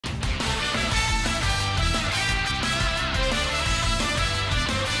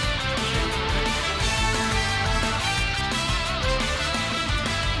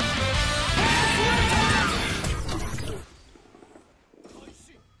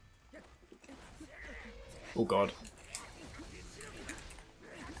Oh god.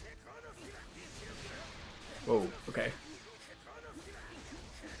 Whoa, okay.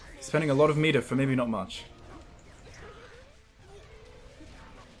 Spending a lot of meter for maybe not much.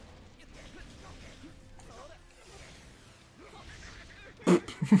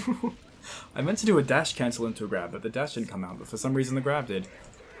 I meant to do a dash cancel into a grab, but the dash didn't come out, but for some reason the grab did.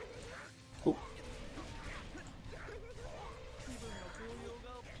 Ooh.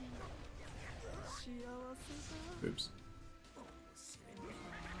 Oops.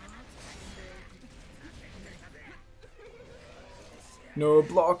 No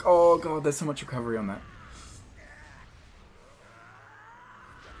block! Oh god, there's so much recovery on that.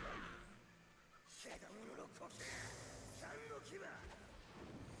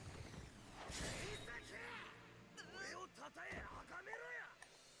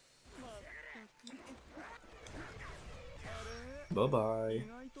 Bye-bye.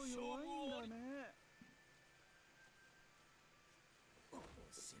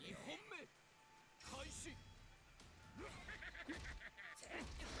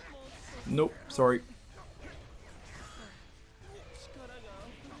 Nope, sorry.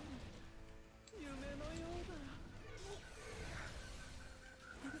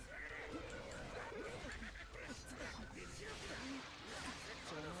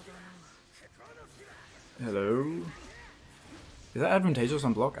 Hello? Is that advantageous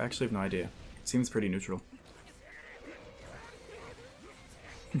on block? I actually have no idea. It seems pretty neutral.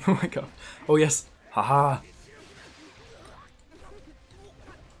 Oh my god. Oh yes! Haha!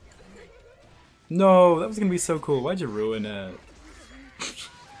 No, that was gonna be so cool. Why'd you ruin it?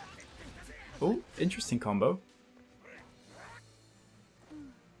 Oh, interesting combo.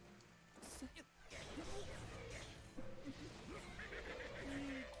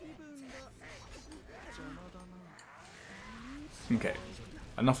 Okay,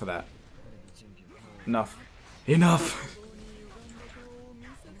 enough of that. Enough. Enough!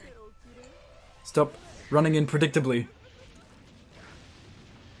 Stop running in predictably.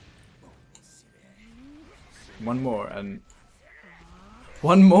 One more, and...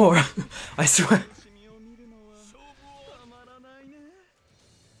 One more! I swear!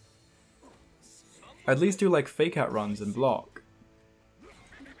 At least do like fake out runs and block.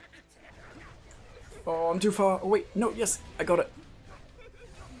 Oh, I'm too far. Oh, wait, no, yes, I got it.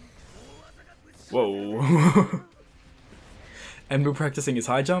 Whoa. Enmu practicing his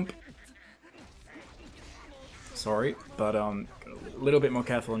high jump. Sorry, but a little bit more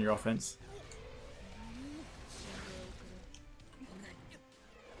careful on your offense.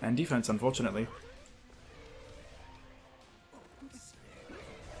 And defense, unfortunately.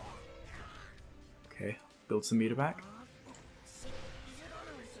 Okay, build some meter back.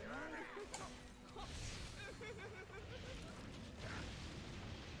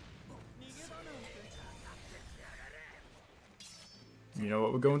 You know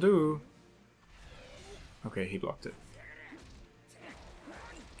what we're gonna do? Okay, he blocked it.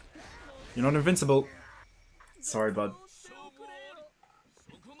 You're not invincible. Sorry, bud.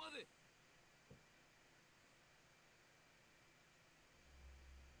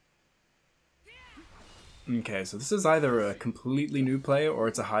 Okay, so this is either a completely new player or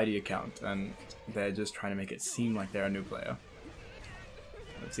it's a Heidi account, and they're just trying to make it seem like they're a new player.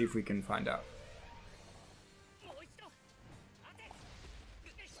 Let's see if we can find out.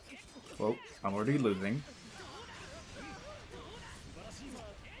 Well, I'm already losing.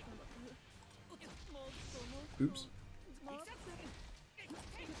 Oops.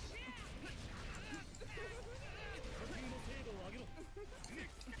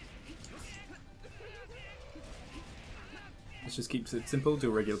 Let's just keep it simple, do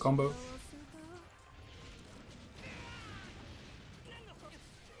a regular combo.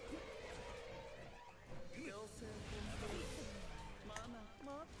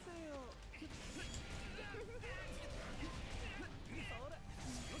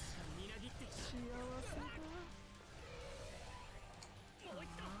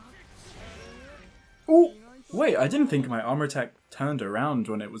 Oh! Wait, I didn't think my armor attack turned around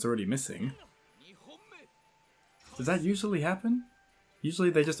when it was already missing. Does that usually happen?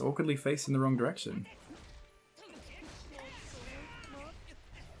 Usually they just awkwardly face in the wrong direction.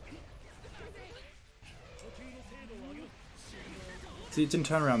 See, it didn't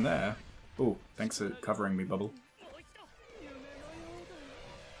turn around there. Oh, thanks for covering me, Bubble.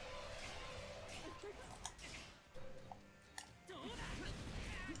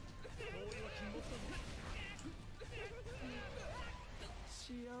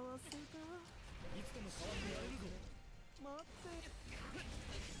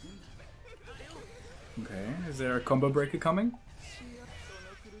 Okay, is there a combo breaker coming?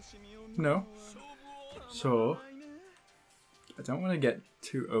 No? So, I don't want to get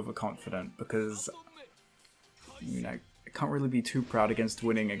too overconfident because, you know, I can't really be too proud against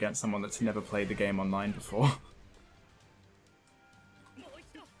winning against someone that's never played the game online before.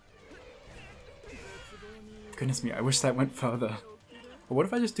 Goodness me, I wish that went further. But what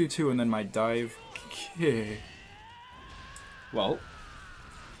if I just do 2 and then my dive? Well,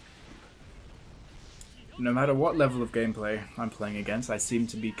 no matter what level of gameplay I'm playing against, I seem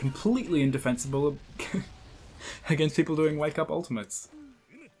to be completely indefensible against people doing wake up ultimates.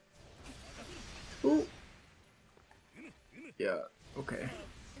 Ooh. Yeah, okay.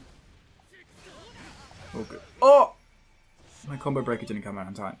 Okay. Oh! My combo breaker didn't come out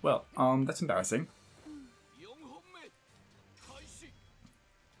on time. Well, that's embarrassing.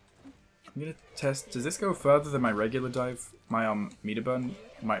 I'm gonna test. Does this go further than my regular dive? My meter burn?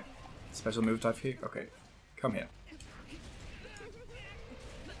 My special move dive kick? Okay. Come here.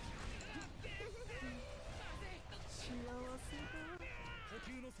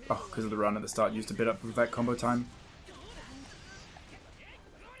 Oh, because of the run at the start used a bit up with that combo time.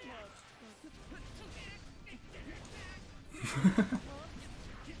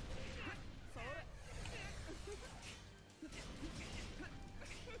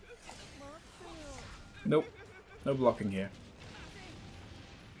 Nope. No blocking here.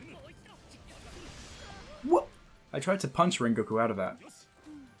 What? I tried to punch Rengoku out of that.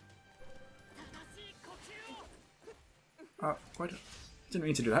 Didn't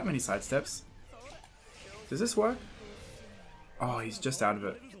mean to do that many side steps. Does this work? Oh, he's just out of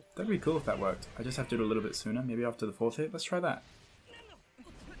it. That'd be cool if that worked. I just have to do it a little bit sooner, maybe after the 4th hit. Let's try that.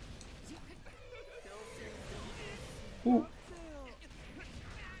 Ooh.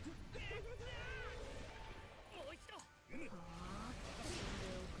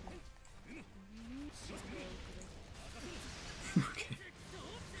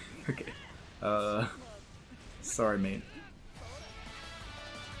 Okay. Sorry, mate.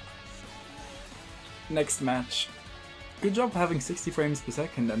 Next match. Good job having 60 frames per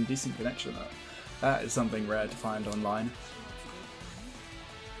second and decent connection though. That is something rare to find online.